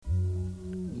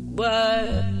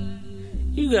But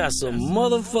you got some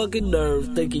motherfucking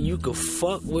nerve thinking you could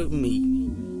fuck with me.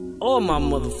 Or my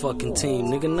motherfucking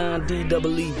team, nigga,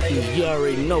 9DEEP. You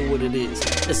already know what it is.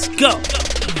 Let's go.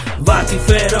 Vati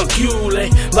Faire Encule,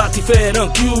 Vati Faire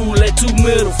Encule, 2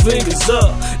 middle fingers up,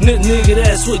 nigga,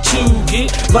 that's what you get.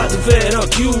 Vati Faire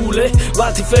Encule,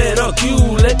 Vati Faire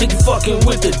Encule, think you fucking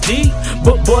with the D,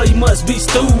 but boy you must be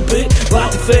stupid.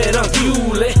 Vati Faire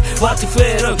Encule, Vati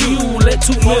Faire Encule,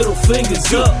 2 middle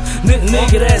fingers up,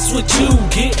 nigga, that's what you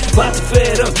get. Vati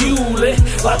Faire Encule,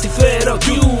 Vati Faire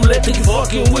Encule, think you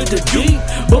fucking with the D,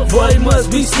 but boy you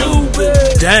must be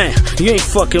stupid. Damn, you ain't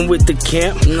fucking with the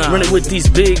camp, running with these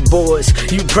big boys,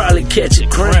 you probably catch a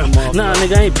cramp. Nah,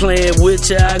 nigga, I ain't playing with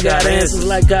ya. I got answers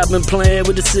like I've been playing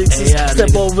with the sixes.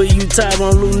 Step over you,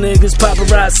 Tyrone, little niggas.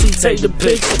 Paparazzi, take the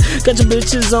picture. Got your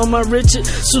bitches on my Richard.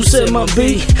 Sue said my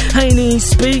beat. I ain't even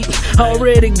speak.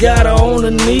 Already got her on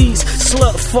her knees.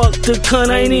 Slut fuck the cunt.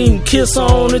 I ain't even kiss her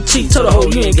on the cheek. Told the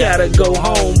hoe you ain't gotta go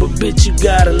home, but bitch you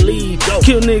gotta leave.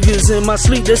 Kill niggas in my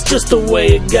sleep. That's just the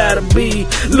way it gotta be.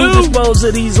 Luke dispose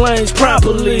of these lanes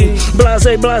properly.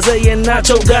 Blase, blase, and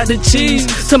Nacho got the cheese.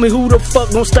 Tell me who the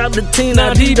fuck gon' stop the team?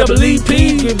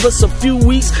 9DEEP. Give us a few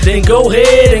weeks, then go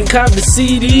ahead and cop the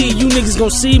CD. You niggas gon'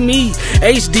 see me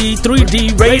HD,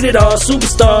 3D, rated R,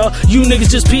 superstar. You niggas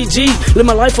just PG. Live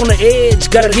my life on the edge,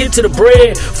 gotta get to the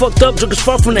bread. Fucked up, drink is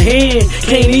far from the hand.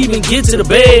 Can't even get to the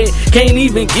bed. Can't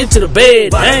even get to the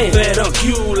bed. Vati Faire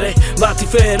Encule, Vati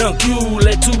Faire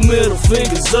Encule, 2 middle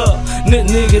fingers up,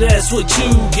 nigga, that's what you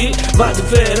get. Vati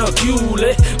Faire Encule,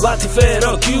 Vati Faire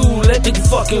Encule, think you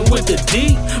fucking with the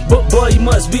D, but boy you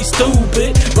must be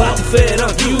stupid. Vati Faire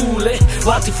Encule,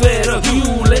 Vati Faire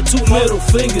Encule, 2 middle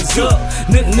fingers up,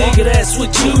 nigga, that's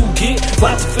what you get.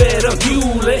 Vati Faire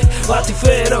Encule, Vati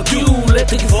Faire Encule,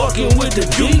 think you fucking with the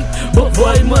D, but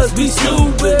boy you must be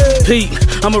stupid. Pete,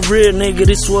 I'm a real nigga,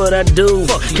 this what I do.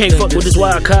 Can't fuck with this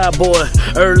wild cowboy.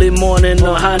 Early morning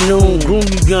or high noon, groom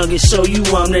you young and show you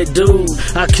I'm that dude.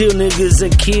 I kill niggas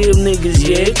and kill niggas,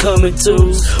 yeah, it coming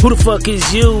twos. Who the fuck is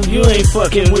you? You ain't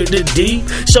fucking with the D.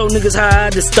 Show niggas how I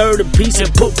disturb the peace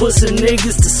and put pussy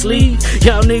niggas to sleep.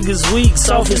 Y'all niggas weak,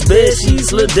 soft as bed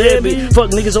sheets, Lil Debbie.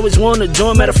 Fuck niggas always wanna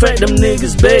join, matter of fact them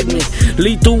niggas beg me.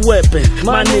 Lethal weapon,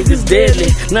 my niggas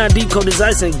deadly. 9D cold as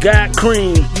ice and got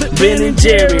cream. Ben and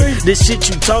Jerry, this shit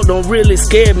you talk don't really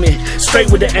scare me.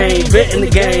 Straight with the aim, vet in the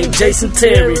game, Jason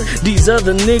Terry. These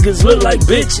other niggas look like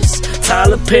bitches.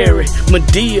 Tyler Perry,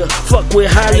 Medea, fuck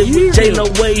with Hollywood. J no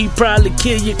way he probably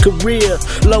kill your career.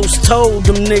 Los told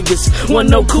them niggas, want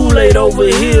no Kool-Aid over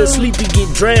here. Sleepy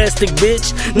get drastic,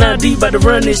 bitch. 9D about to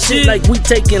run this shit like we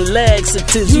taking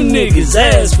laxatives. You niggas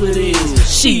ask for this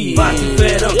shit. Vati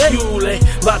Faire Encule,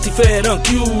 Vati Faire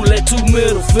Encule, 2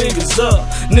 middle fingers up,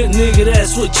 nigga,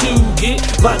 that's what you get.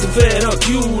 Vati Faire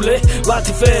Encule,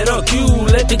 Vati Faire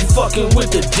Encule, think you fucking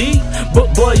with the D,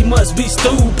 but boy you must be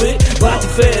stupid. Vati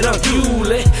Faire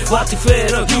Encule, Vati Faire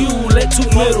Encule,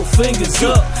 2 middle fingers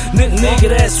up, nigga,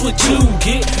 that's what you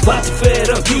get. Vati Faire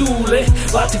Encule,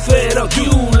 Vati Faire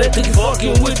Encule, think you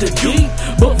fucking with the D,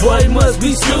 but boy you must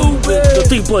be stupid. Los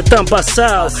tipos están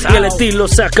pasados y el estilo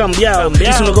se ha cambiado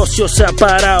y su negocio se ha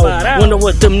parado. Wonder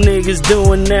what them niggas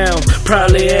doing now?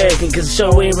 Probably acting cause the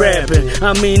show ain't rapping.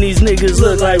 I mean these niggas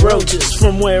look like roaches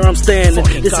from where I'm standing.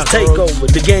 It's a takeover,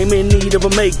 the game in need of a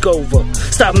makeover.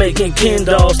 Stop making Ken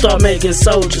dolls, start making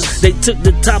soldiers. They took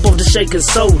the top of the shaking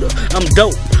soda. I'm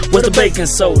dope with the baking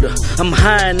soda. I'm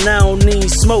high and I don't need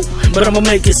smoke, but I'ma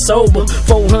make it sober.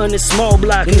 400 small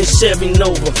block in this Chevy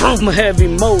Nova. I'm a heavy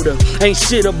motor, ain't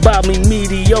shit about me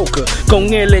mediocre.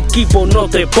 Con el equipo no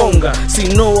te ponga, si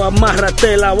no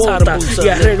amárrate la bota y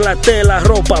arréglate la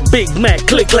ropa. Big Mac,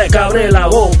 click clack, abre la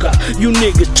boca. You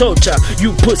niggas chocha,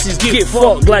 you pussies get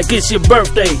fucked like it's your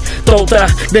birthday. Tota,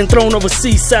 then thrown over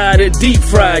seaside and deep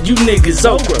fried. You niggas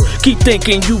okra, keep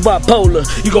thinking you bipolar.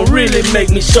 You gon' really make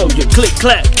me show you. Click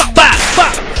clack, bop,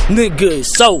 bop. Nigga,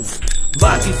 it's over.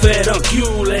 Vati Faire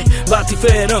Encule, Vati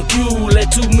Faire Encule,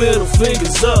 2 middle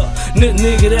fingers up,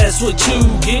 nigga, that's what you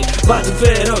get. Vati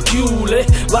Faire Encule,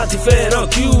 Vati Faire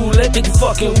Encule, think you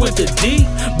fucking with the D,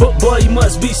 but boy you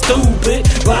must be stupid.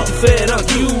 Vati Faire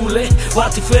Encule,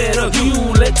 Vati Faire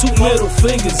Encule, 2 middle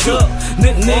fingers up,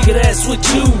 nigga, that's what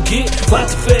you get.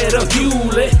 Vati Faire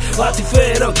Encule, Vati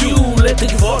Faire Encule,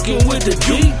 think you fucking with the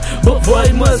D, but boy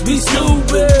you must be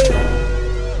stupid.